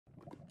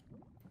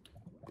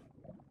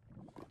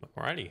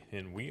Alrighty,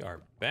 and we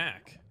are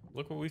back.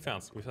 Look what we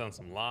found. We found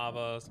some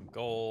lava, some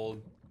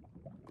gold,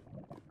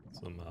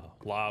 some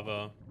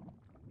lava.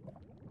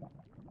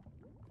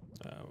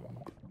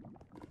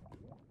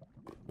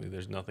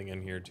 There's nothing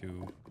in here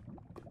to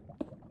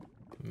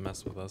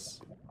mess with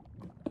us.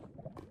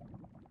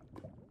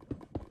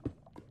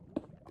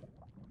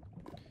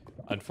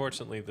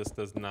 Unfortunately, this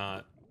does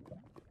not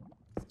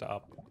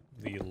stop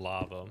the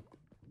lava.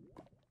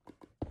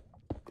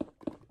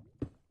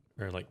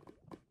 Or like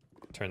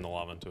turn the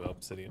lava into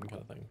obsidian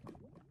kind of thing.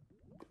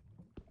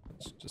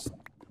 It's just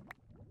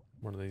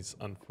one of these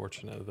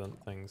unfortunate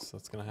event things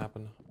that's gonna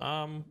happen.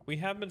 We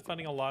have been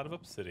finding a lot of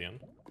obsidian.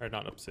 Or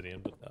not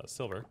obsidian, but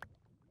silver.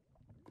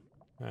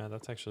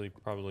 That's actually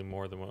probably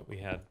more than what we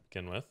had to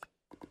begin with.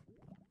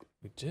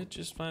 We did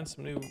just find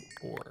some new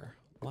ore.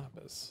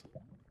 Lapis.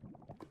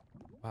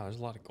 Wow, there's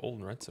a lot of gold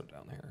and redstone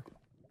down there.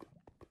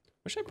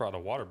 Wish I brought a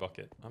water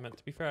bucket. I meant,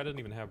 to be fair, I didn't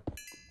even have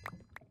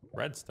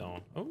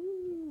redstone.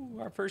 Oh,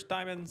 our first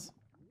diamonds.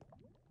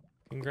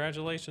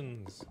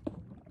 Congratulations.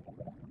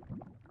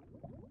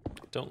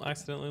 Don't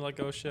accidentally let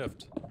go of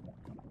shift.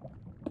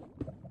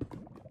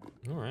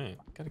 All right,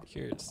 kind of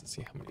curious to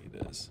see how many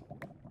it is.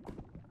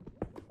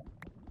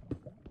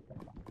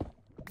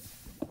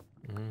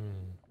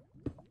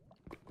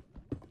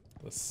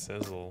 The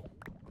sizzle.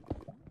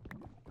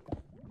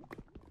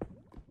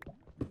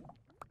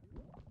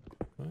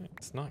 Right,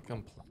 it's not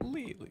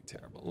completely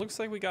terrible. It looks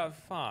like we got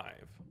 5.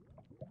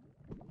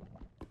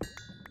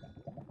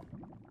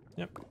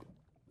 Yep,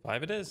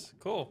 5 it is.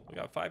 Cool, we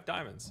got 5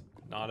 diamonds.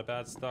 Not a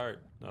bad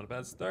start. Not a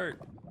bad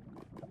start.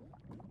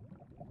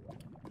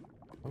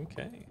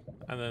 Okay,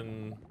 and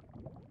then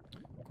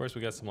of course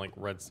we got some like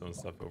redstone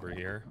stuff over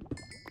here.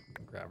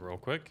 Grab real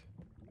quick.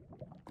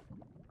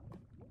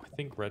 I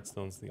think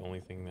redstone's the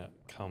only thing that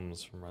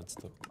comes from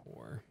redstone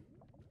ore.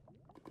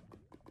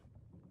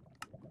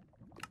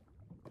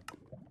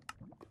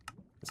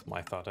 That's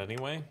my thought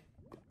anyway.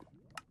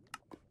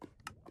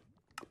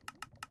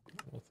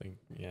 I don't think,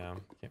 yeah,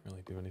 can't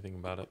really do anything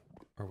about it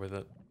or with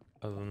it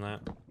other than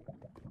that.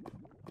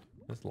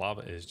 This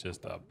lava is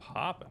just a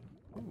popping.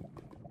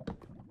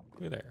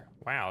 Look at there.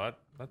 Wow,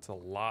 that's a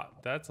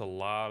lot. That's a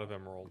lot of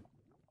emerald.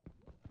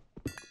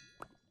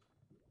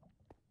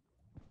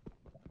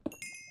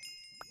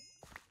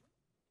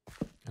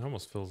 It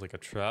almost feels like a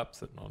trap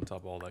sitting on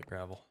top of all that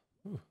gravel.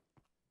 Ooh,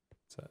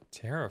 it's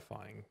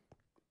terrifying.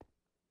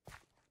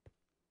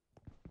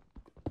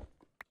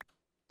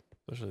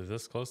 Especially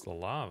this close to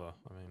lava.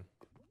 I mean,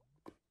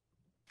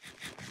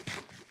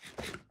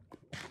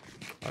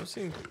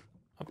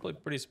 I've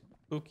played pretty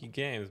spooky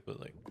games, but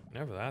like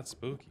never that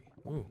spooky.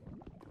 Ooh.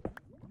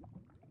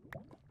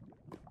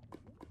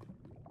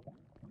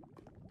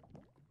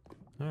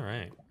 All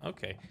right.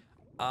 Okay.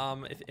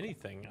 If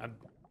anything, I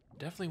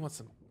definitely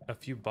want a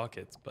few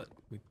buckets, but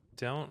we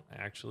don't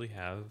actually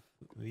have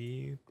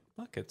the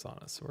buckets on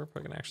us, so we're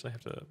probably gonna actually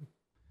have to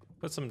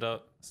put some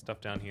stuff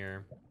down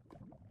here.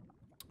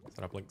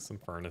 Set up like some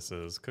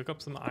furnaces, cook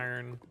up some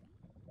iron.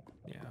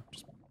 Yeah,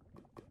 just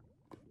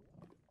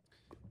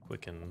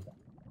quick and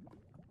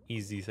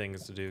easy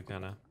things to do,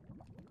 kind of.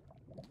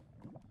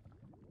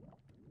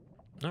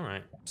 All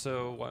right,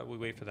 so while we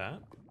wait for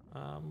that,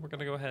 we're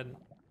gonna go ahead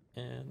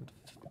and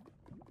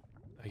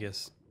I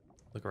guess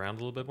look around a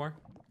little bit more.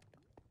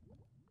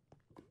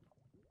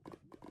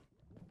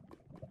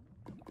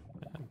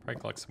 And probably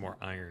collect some more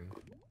iron.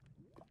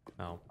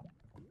 Oh,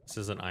 this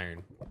isn't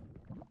iron.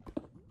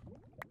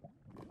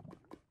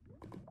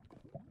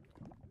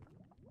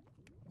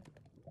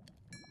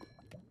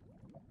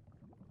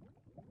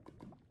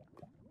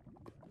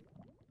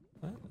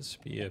 This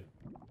should be a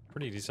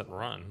pretty decent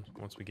run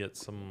once we get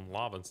some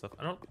lava and stuff.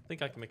 I don't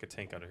think I can make a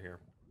tank out of here.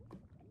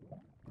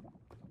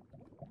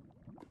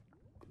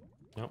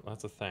 Nope,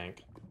 that's a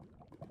tank.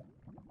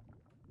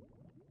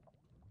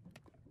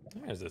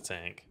 There's a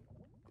tank.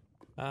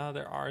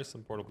 There are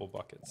some portable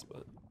buckets,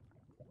 but...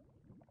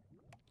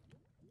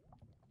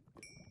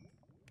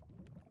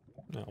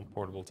 No,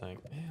 portable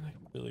tank. Man, I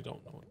really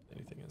don't know what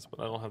anything is, but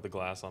I don't have the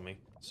glass on me.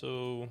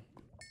 So...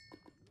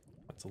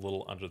 that's a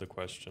little under the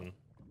question.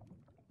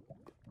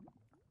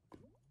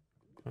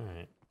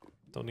 Alright.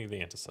 Don't need the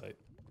andesite.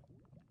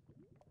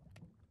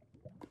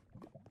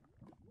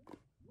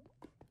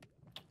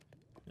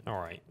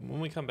 Alright, when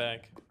we come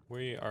back,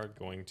 we are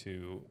going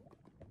to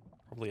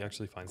probably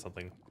actually find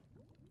something.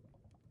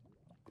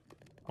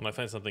 When I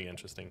find something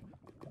interesting.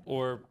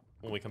 Or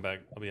when we come back,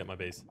 I'll be at my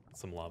base,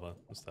 some lava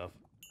and stuff.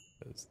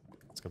 It's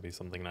gonna be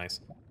something nice.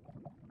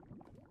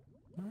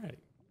 Alright.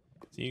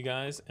 See you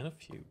guys in a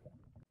few.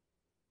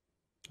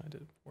 I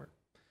did work.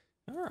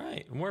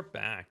 Alright, and we're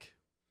back.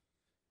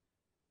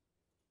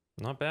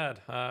 Not bad.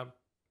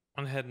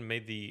 Went ahead and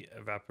made the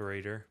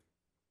evaporator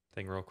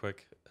thing real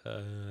quick.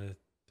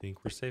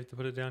 Think we're safe to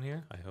put it down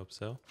here? I hope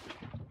so.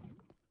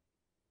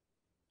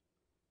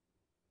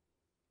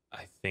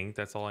 I think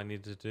that's all I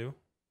needed to do.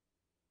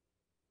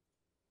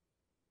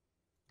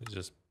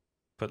 Just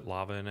put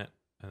lava in it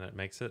and it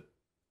makes it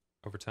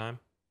over time.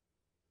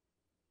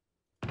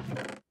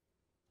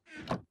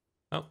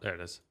 Oh, there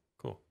it is.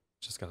 Cool.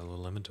 Just got a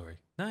little inventory.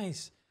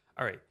 Nice.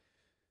 All right.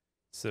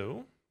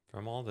 So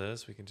from all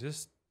this, we can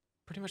just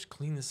pretty much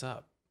clean this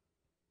up.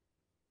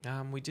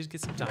 We did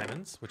get some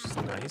diamonds, which is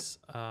nice.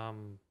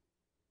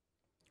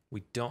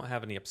 We don't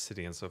have any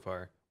obsidian so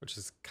far, which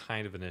is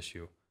kind of an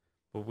issue.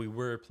 But we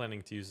were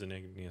planning to use an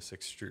igneous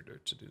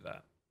extruder to do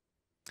that.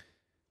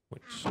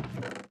 Which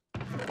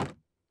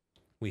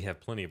we have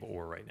plenty of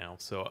ore right now.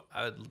 So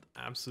I would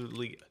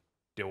absolutely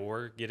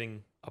adore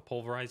getting a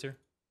pulverizer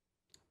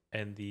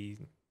and the,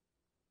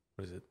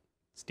 what is it?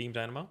 Steam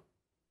dynamo.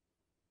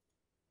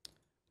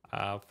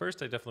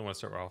 First, I definitely want to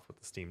start off with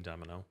the steam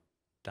dynamo.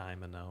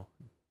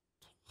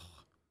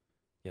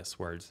 Yes,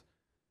 words.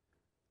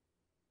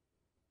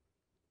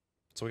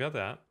 So we got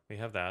that. We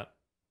have that.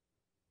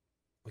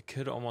 We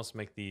could almost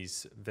make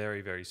these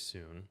very, very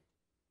soon.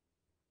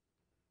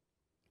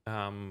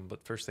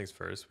 But first things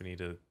first, we need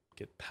to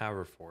get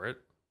power for it.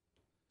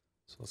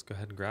 So let's go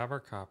ahead and grab our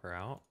copper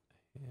out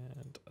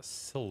and a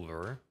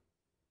silver.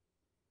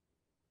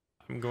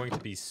 I'm going to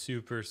be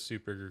super,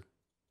 super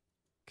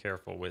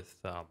careful with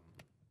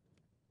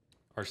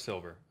our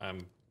silver.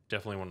 I'm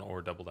definitely want to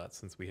ore double that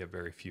since we have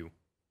very few.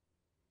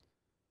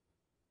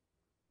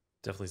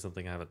 Definitely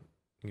something I haven't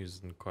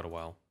used in quite a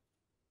while.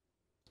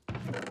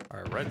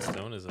 Our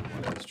redstone is in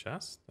one of these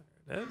chests.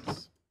 There it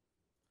is.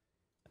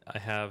 I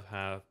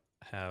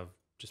have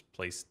just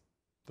placed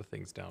the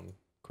things down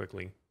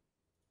quickly.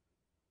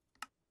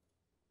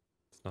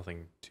 It's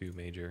nothing too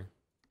major.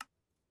 At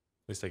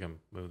least I can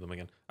move them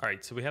again. All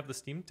right, so we have the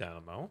steam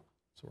dynamo.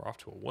 So we're off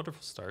to a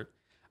wonderful start.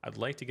 I'd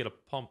like to get a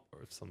pump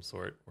of some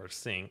sort or a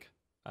sink.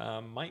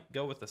 Might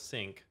go with a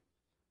sink.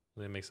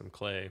 Then make some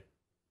clay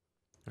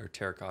or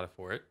terracotta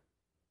for it.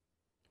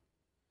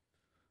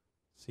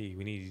 See,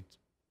 we need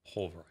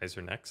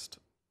pulverizer next,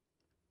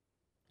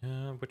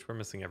 which we're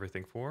missing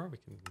everything for. We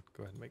can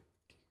go ahead and make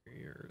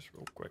gears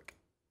real quick.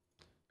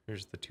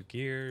 Here's the 2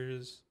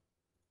 gears.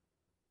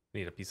 We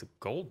need a piece of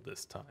gold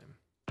this time.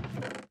 So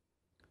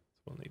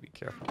we'll need to be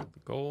careful with the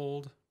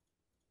gold.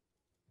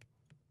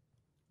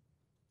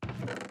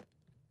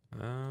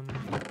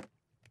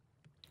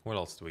 What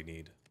else do we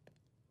need?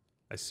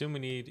 I assume we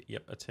need,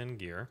 yep, a 10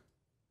 gear.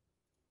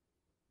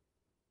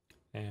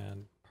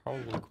 And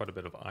probably quite a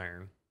bit of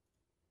iron.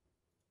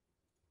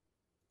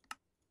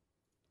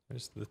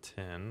 There's the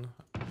 10.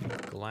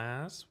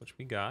 Glass, which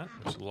we got,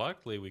 which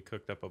luckily we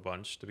cooked up a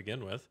bunch to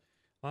begin with.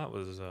 That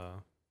was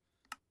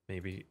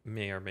maybe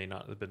may or may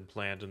not have been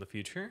planned in the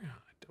future.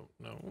 I don't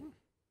know.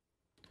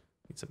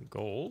 Need some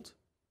gold.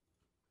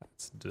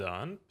 That's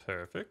done.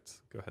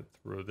 Perfect. Go ahead and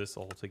throw this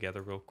all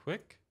together real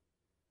quick.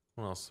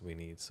 What else do we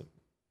need?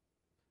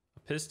 A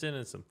piston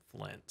and some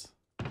flint.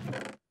 All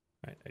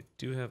right, I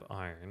do have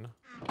iron.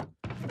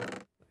 I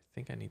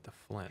think I need the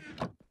flint.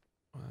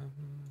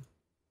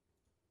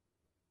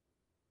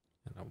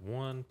 And a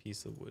 1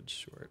 piece of wood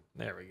short.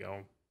 There we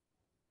go.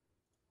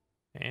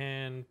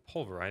 And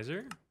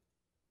pulverizer.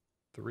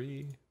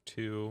 3,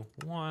 2,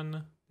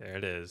 1. There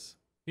it is.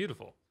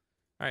 Beautiful.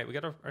 All right, we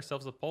got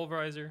ourselves a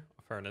pulverizer,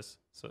 a furnace,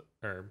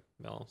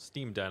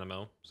 steam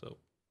dynamo. So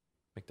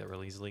make that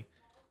real easily.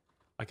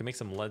 I can make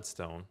some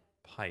leadstone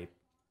pipe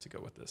to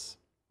go with this,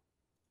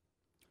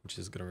 which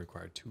is going to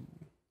require 2.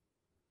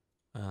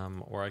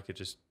 Or I could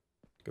just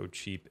go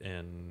cheap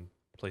and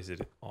place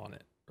it on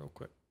it real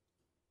quick.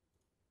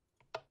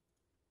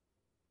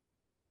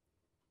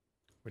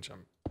 Which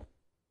I'm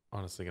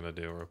honestly going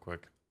to do real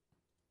quick.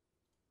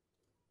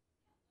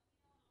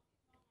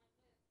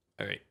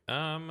 All right.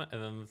 And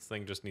then this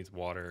thing just needs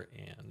water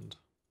and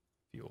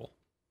fuel.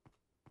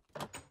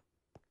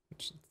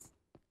 Which is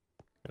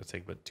going to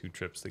take but 2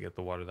 trips to get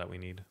the water that we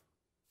need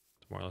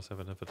to more or less have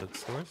an infinite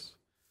source.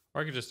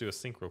 Or I could just do a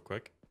sink real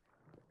quick.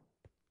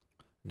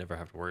 Never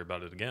have to worry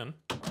about it again.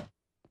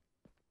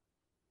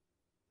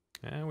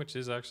 Yeah, which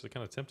is actually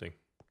kind of tempting.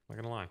 Not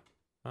going to lie.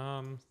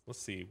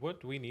 Let's see. What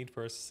do we need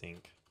for a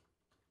sink?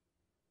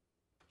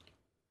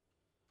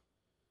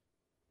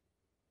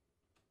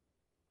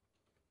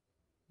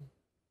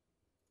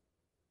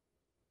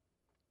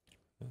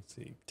 Let's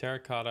see.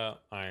 Terracotta,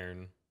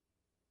 iron,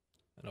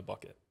 and a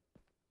bucket.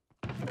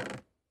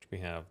 We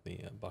have the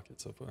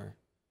bucket so far.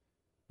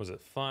 Was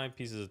it 5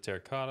 pieces of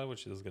terracotta,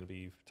 which is going to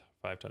be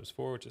 5 times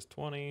 4, which is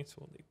 20. So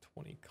we'll need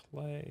 20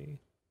 clay.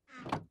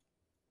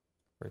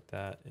 Convert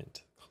that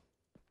into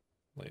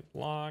clay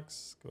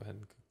blocks. Go ahead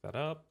and cook that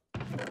up.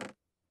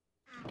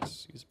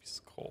 Just use a piece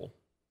of coal.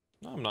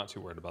 No, I'm not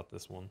too worried about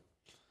this one.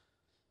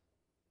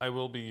 I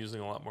will be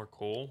using a lot more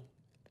coal.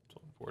 So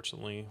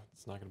unfortunately,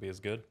 it's not going to be as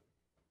good.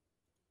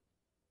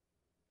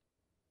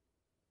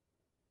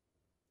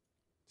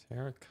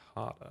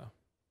 Terracotta.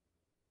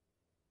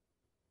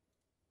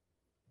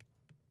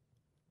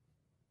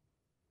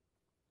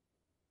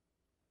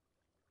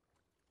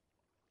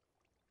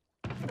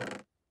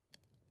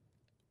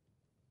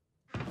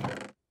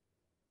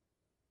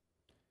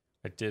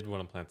 I did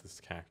want to plant this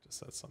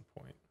cactus at some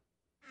point.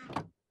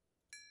 All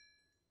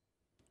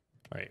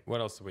right,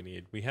 what else do we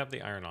need? We have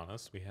the iron on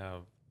us. We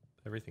have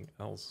everything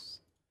else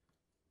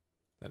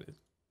that is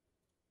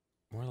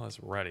more or less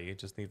ready.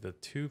 Just need the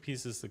 2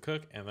 pieces to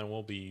cook, and then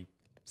we'll be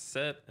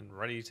set and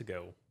ready to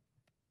go.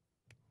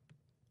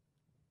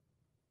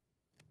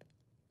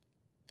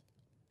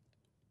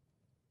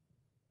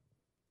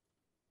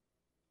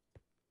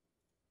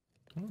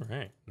 All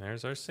right,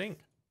 there's our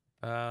sink.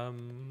 I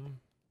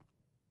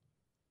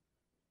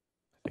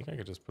think I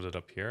could just put it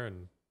up here,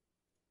 and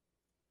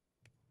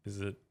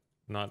is it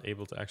not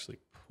able to actually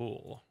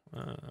pull?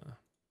 All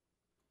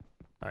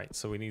right,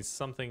 so we need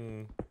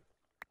something.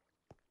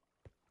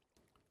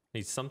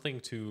 Need something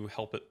to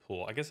help it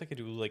pull. I guess I could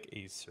do like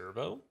a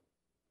servo.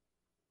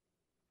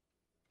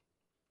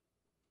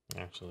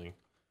 Actually,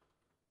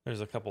 there's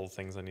a couple of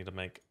things I need to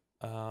make.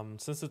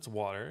 Since it's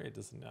water, it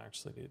doesn't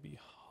actually need to be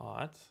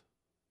hot.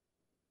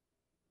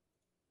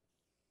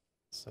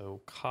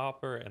 So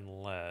copper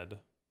and lead.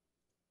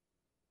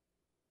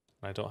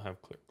 I don't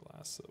have clear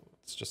glass, so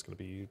it's just going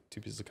to be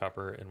 2 pieces of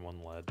copper and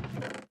 1 lead.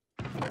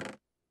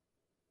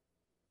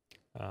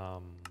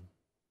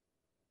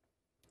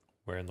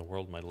 Where in the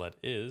world my lead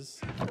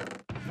is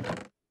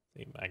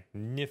a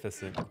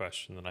magnificent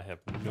question that I have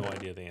no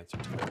idea the answer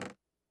to. So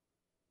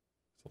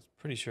I was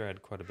pretty sure I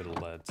had quite a bit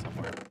of lead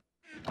somewhere.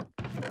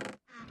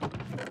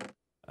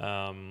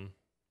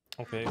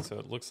 Okay, so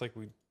it looks like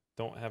we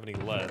don't have any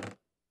lead.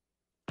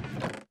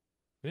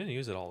 We didn't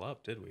use it all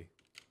up, did we?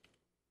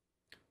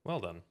 Well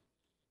done.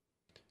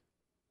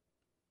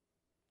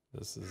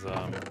 This is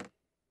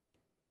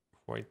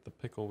quite the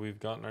pickle we've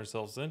gotten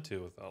ourselves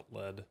into without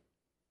lead.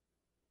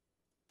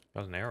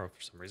 Got an arrow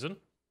for some reason.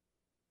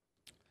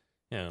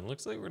 Yeah, it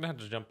looks like we're gonna have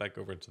to jump back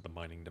over to the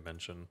mining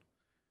dimension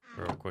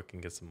real quick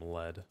and get some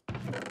lead.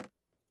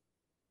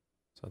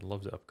 So I'd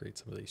love to upgrade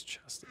some of these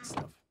chests and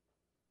stuff.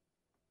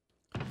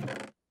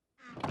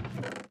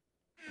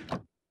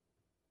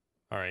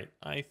 Alright,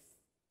 I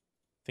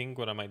think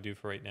what I might do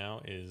for right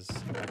now is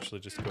actually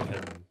just go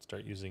ahead and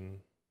start using...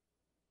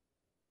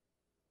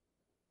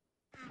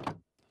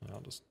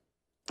 I'll just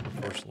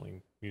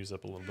unfortunately use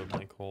up a little bit of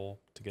my coal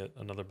to get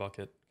another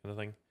bucket kind of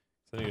thing.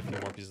 So I need a few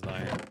more pieces of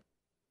iron.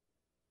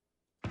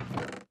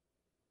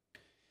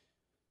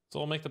 So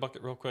I'll make the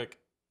bucket real quick.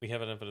 We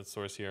have an infinite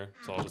source here,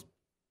 so I'll just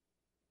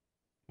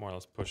more or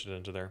less push it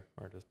into there,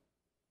 or just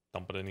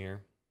dump it in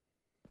here.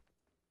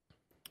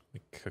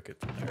 We cook it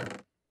from there.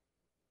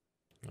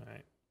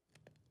 Alright.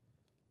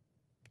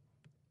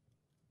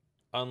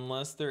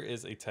 Unless there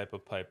is a type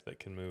of pipe that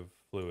can move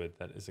fluid,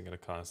 that isn't going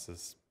to cost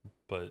us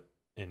but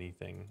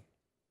anything.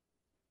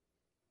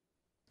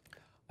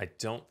 I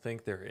don't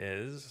think there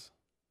is.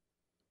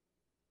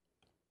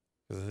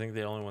 Because I think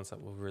the only ones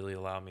that will really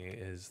allow me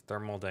is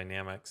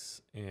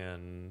thermodynamics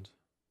and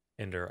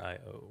Ender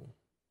IO.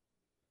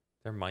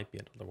 There might be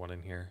another one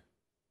in here.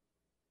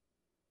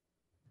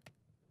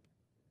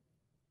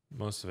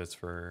 Most of it's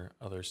for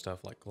other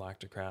stuff like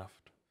Galacticraft.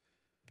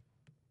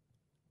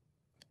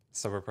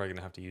 So we're probably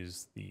gonna have to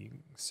use the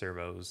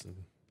servos and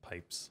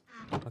pipes.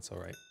 That's all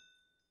right.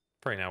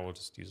 For right now, we'll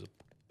just use a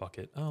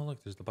bucket. Oh,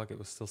 look, there's the bucket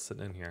was still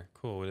sitting in here.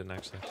 Cool, we didn't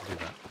actually have to do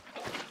that.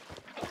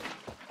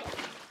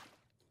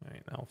 All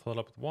right, now I'll fill it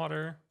up with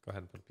water. Go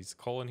ahead and put a piece of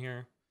coal in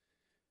here.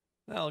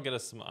 That'll get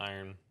us some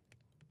iron.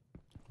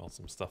 Well,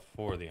 some stuff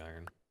for the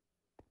iron.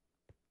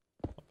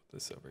 I'll put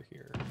this over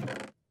here.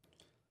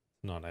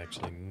 Not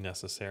actually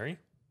necessary.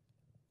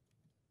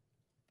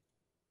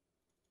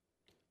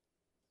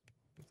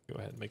 Let's go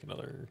ahead and make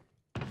another.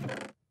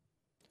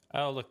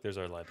 Oh, look, there's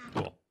our lead.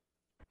 Cool.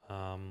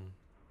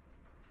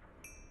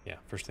 Yeah,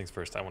 first things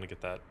first, I want to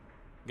get that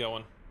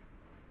going.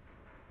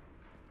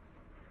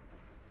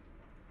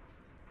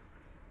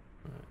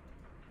 All right.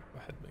 Go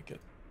ahead and make it.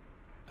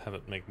 Have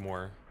it make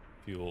more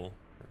fuel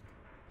or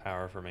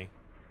power for me.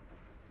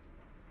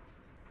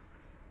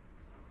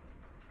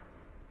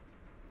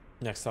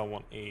 Next, I'll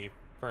want a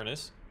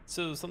furnace.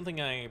 So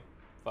something I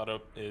thought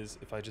of is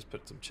if I just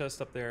put some chests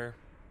up there,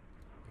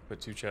 I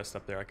put 2 chests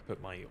up there, I could put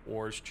my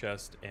ores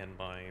chest and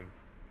my,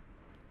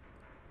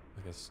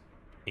 I guess,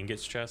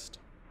 ingots chest.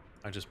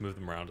 I just move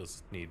them around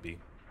as need be.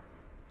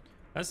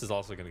 This is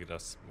also going to get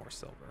us more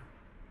silver.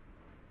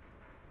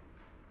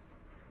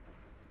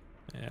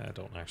 Yeah, I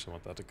don't actually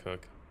want that to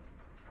cook.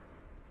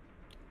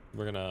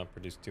 We're going to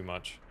produce too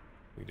much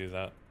if we do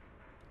that.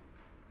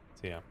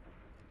 So yeah.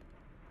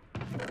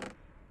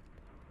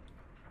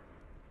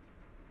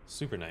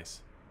 Super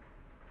nice.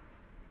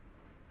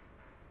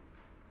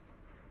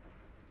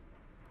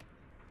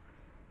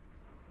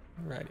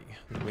 Alrighty.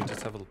 We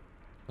just have a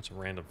bunch of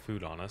random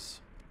food on us.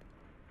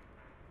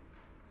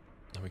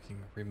 And we can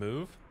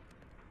remove.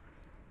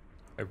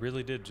 I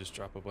really did just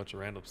drop a bunch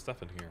of random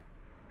stuff in here.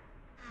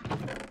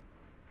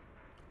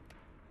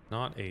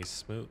 Not a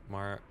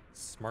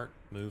smart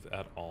move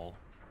at all.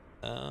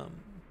 I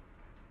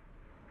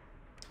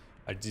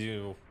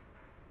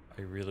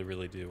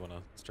really do want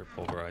to start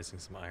pulverizing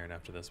some iron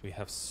after this. We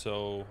have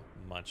so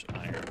much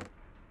iron.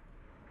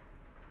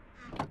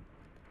 It's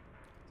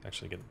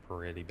actually getting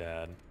pretty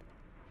bad.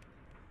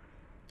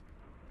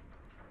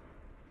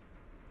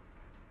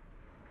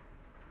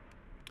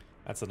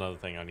 That's another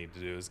thing I need to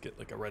do is get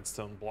like a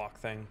redstone block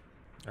thing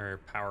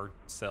or power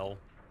cell.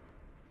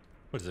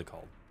 What is it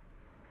called?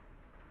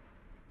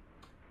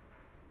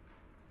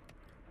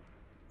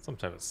 Some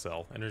type of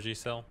cell. Energy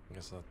cell? I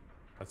guess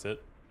that's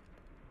it.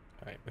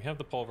 Alright, we have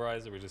the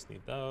pulverizer. We just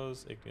need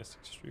those. Igneous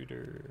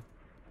extruder.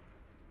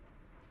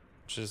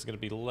 Which is going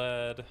to be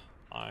lead,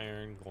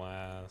 iron,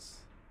 glass.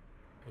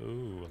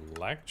 Ooh,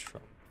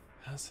 electrum.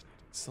 Fascinating.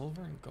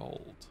 Silver and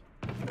gold.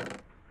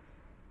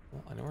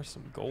 Well, I know where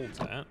some gold's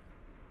at.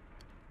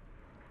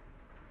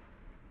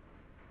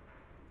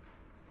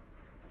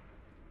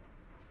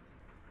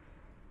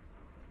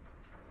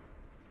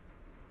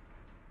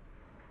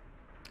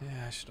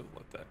 Yeah, I should have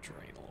let that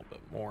drain a little bit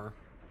more.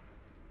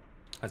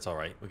 That's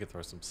alright. We could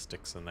throw some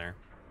sticks in there.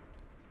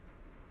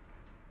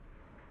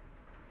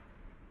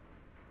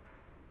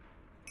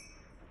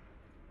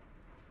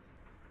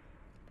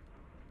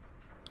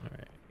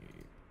 Alright.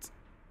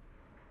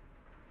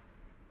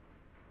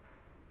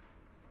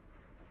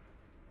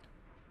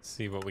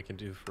 See what we can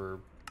do for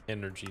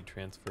energy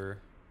transfer.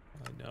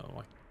 I know.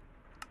 I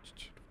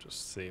should have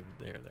just saved.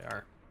 There they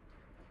are.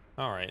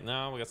 Alright,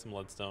 now we got some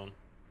leadstone.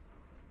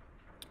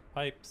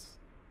 Pipes.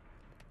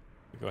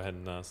 We go ahead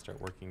and start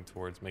working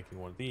towards making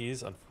one of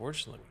these.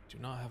 Unfortunately, we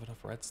do not have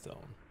enough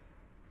redstone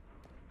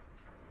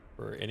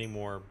for any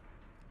more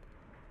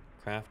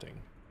crafting.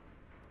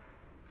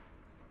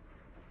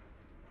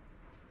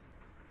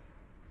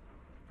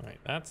 Alright,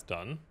 that's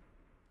done.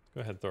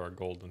 Go ahead and throw our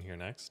gold in here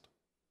next.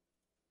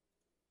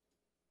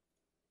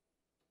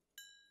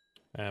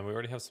 And we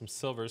already have some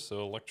silver,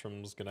 so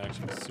electrum's gonna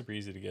actually be super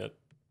easy to get.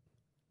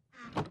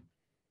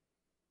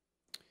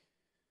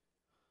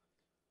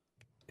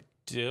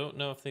 Don't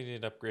know if they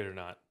need upgrade or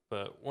not,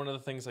 but one of the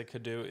things I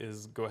could do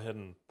is go ahead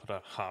and put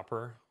a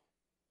hopper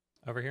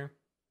over here.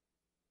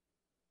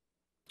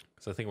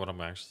 Because I think what I'm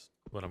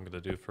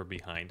gonna do for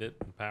behind it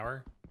in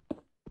power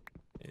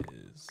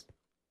is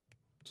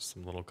just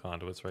some little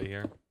conduits right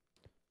here.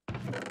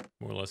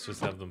 More or less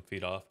just have them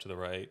feed off to the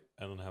right,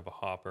 and then have a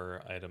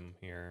hopper item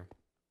here.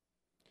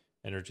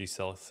 Energy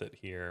cell sit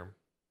here.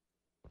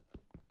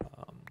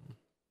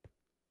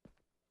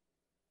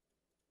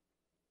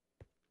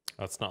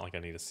 Oh, it's not like I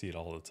need to see it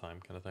all the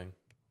time kind of thing.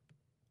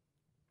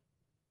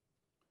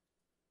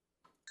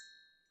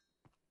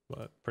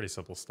 But pretty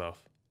simple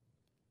stuff.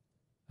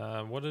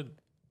 Oh,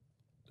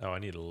 I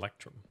need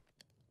electrum.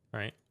 All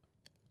right.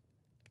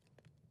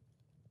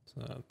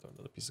 So throw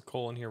another piece of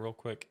coal in here real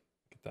quick.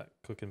 Get that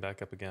cooking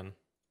back up again.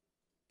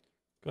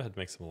 Go ahead and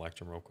make some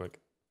electrum real quick.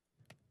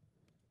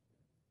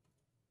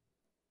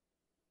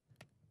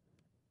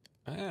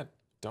 I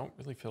don't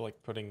really feel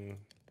like putting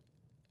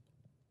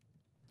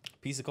a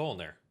piece of coal in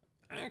there.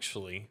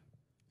 Actually,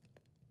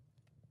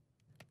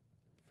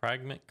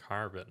 fragment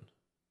carbon.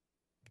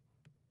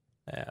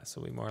 Yeah,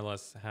 so we more or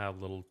less have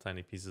little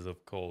tiny pieces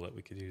of coal that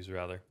we could use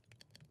rather.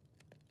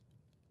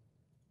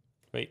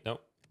 Wait,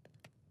 nope.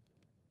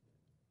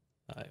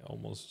 I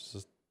almost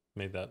just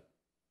made that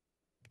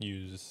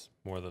use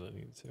more than it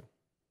needed to.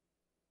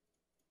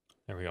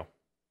 There we go.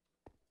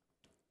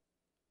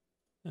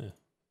 Yeah,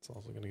 it's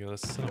also going to give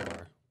us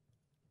cinnabar.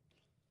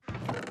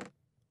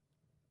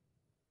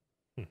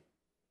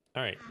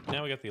 All right,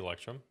 now we got the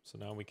electrum, so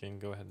now we can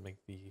go ahead and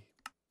make the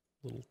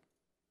little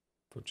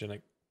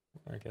progenic,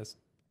 I guess.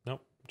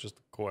 Nope, just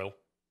a coil.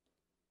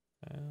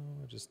 I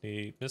just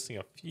missing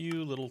a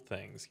few little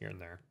things here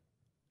and there.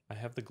 I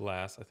have the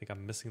glass. I think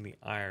I'm missing the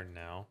iron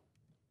now.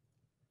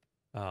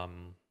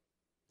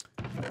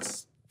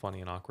 That's funny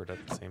and awkward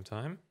at the same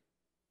time.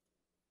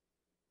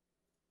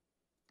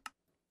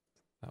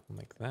 That will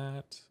make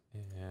that,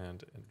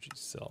 and energy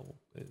cell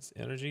is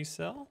energy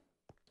cell.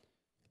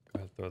 Go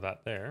ahead and throw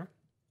that there.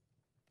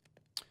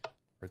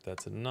 Convert that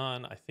to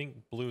none. I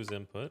think blue is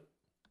input.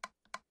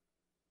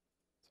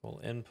 So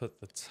we'll input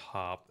the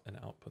top and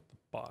output the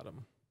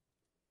bottom.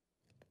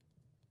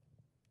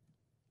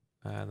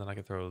 And then I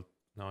can throw,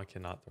 no, I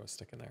cannot throw a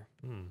stick in there.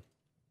 All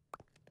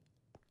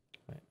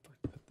right,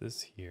 put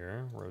this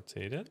here,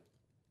 rotate it.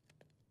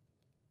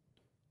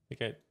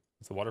 Okay,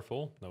 is the water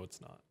full? No,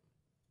 it's not.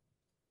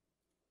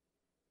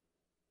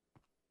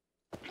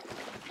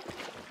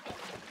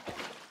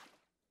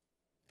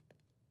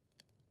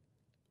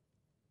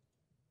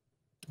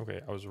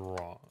 Okay, I was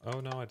wrong. Oh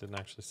no, I didn't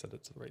actually set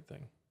it to the right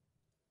thing.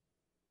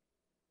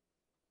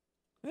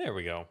 There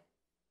we go.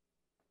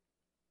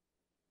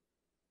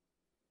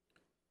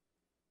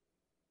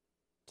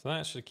 So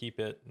that should keep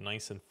it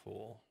nice and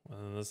full.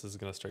 And this is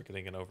going to start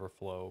getting an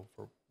overflow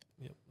for,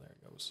 yep, there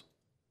it goes.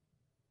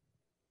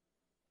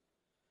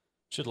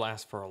 Should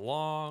last for a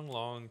long,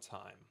 long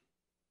time.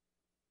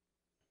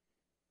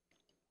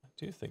 I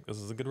do think this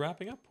is a good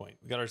wrapping up point.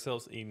 We got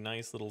ourselves a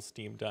nice little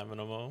steam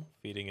dynamo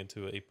feeding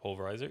into a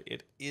pulverizer.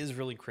 It is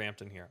really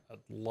cramped in here. I'd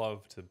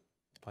love to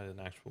find an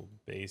actual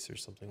base or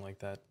something like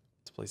that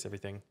to place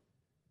everything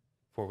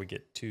before we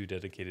get too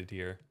dedicated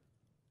here.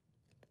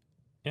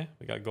 Yeah,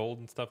 we got gold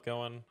and stuff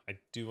going. I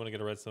do want to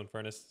get a redstone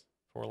furnace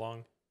for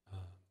long.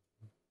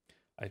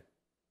 I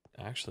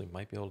actually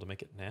might be able to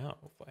make it now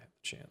if I have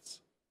the chance.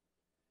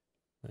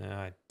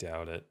 I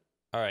doubt it.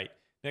 All right,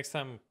 next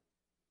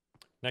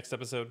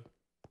episode,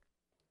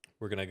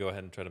 we're gonna go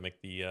ahead and try to make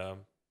the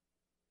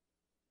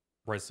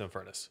redstone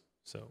furnace.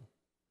 So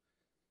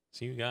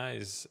see you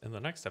guys in the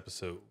next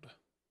episode.